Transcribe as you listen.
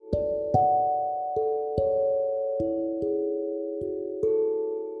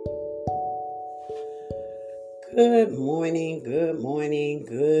Good morning, good morning,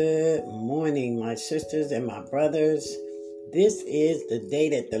 good morning, my sisters and my brothers. This is the day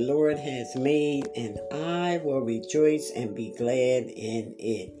that the Lord has made, and I will rejoice and be glad in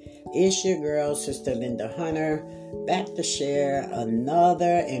it. It's your girl, Sister Linda Hunter, back to share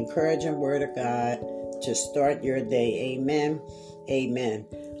another encouraging word of God to start your day. Amen. Amen.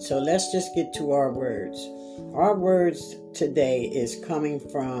 So let's just get to our words. Our words today is coming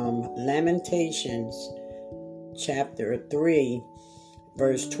from Lamentations chapter 3,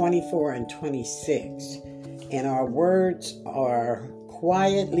 verse 24 and 26. And our words are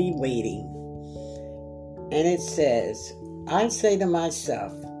quietly waiting. And it says, I say to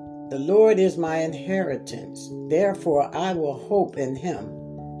myself, the Lord is my inheritance, therefore I will hope in him.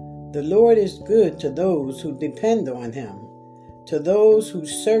 The Lord is good to those who depend on him, to those who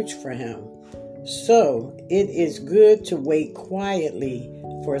search for him. So it is good to wait quietly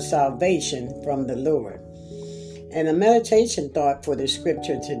for salvation from the Lord. And the meditation thought for the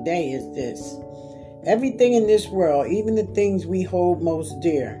scripture today is this. Everything in this world, even the things we hold most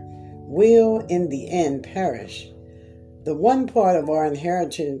dear, will in the end perish. The one part of our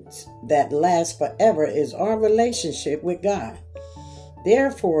inheritance that lasts forever is our relationship with God.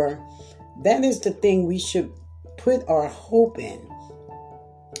 Therefore, that is the thing we should put our hope in,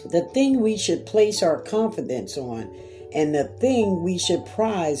 the thing we should place our confidence on, and the thing we should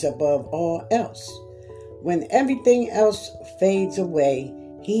prize above all else. When everything else fades away,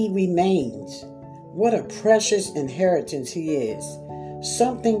 he remains. What a precious inheritance he is.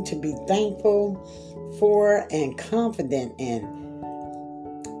 Something to be thankful for and confident in,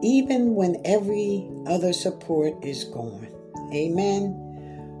 even when every other support is gone. Amen.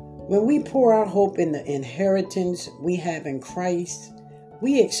 When we pour our hope in the inheritance we have in Christ,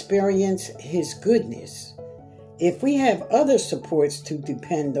 we experience his goodness. If we have other supports to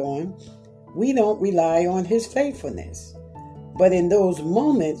depend on, we don't rely on his faithfulness. But in those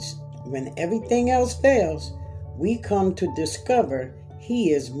moments when everything else fails, we come to discover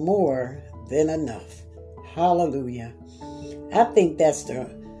he is more than enough. Hallelujah. I think that's the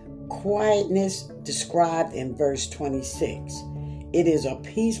quietness described in verse 26. It is a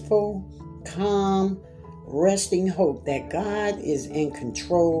peaceful, calm, resting hope that God is in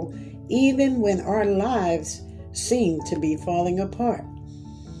control even when our lives seem to be falling apart.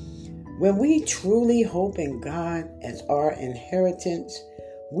 When we truly hope in God as our inheritance,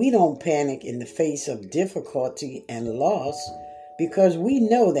 we don't panic in the face of difficulty and loss because we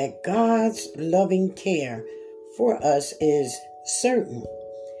know that God's loving care for us is certain.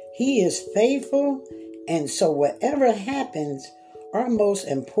 He is faithful, and so whatever happens, our most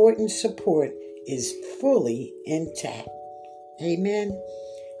important support is fully intact. Amen.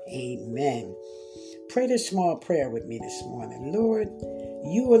 Amen. Pray this small prayer with me this morning. Lord,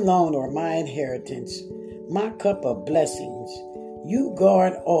 you alone are my inheritance, my cup of blessings. You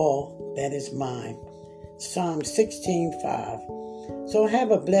guard all that is mine. Psalm 16:5. So have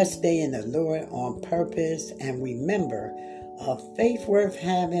a blessed day in the Lord on purpose, and remember, a faith worth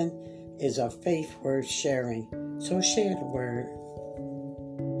having is a faith worth sharing. So share the word.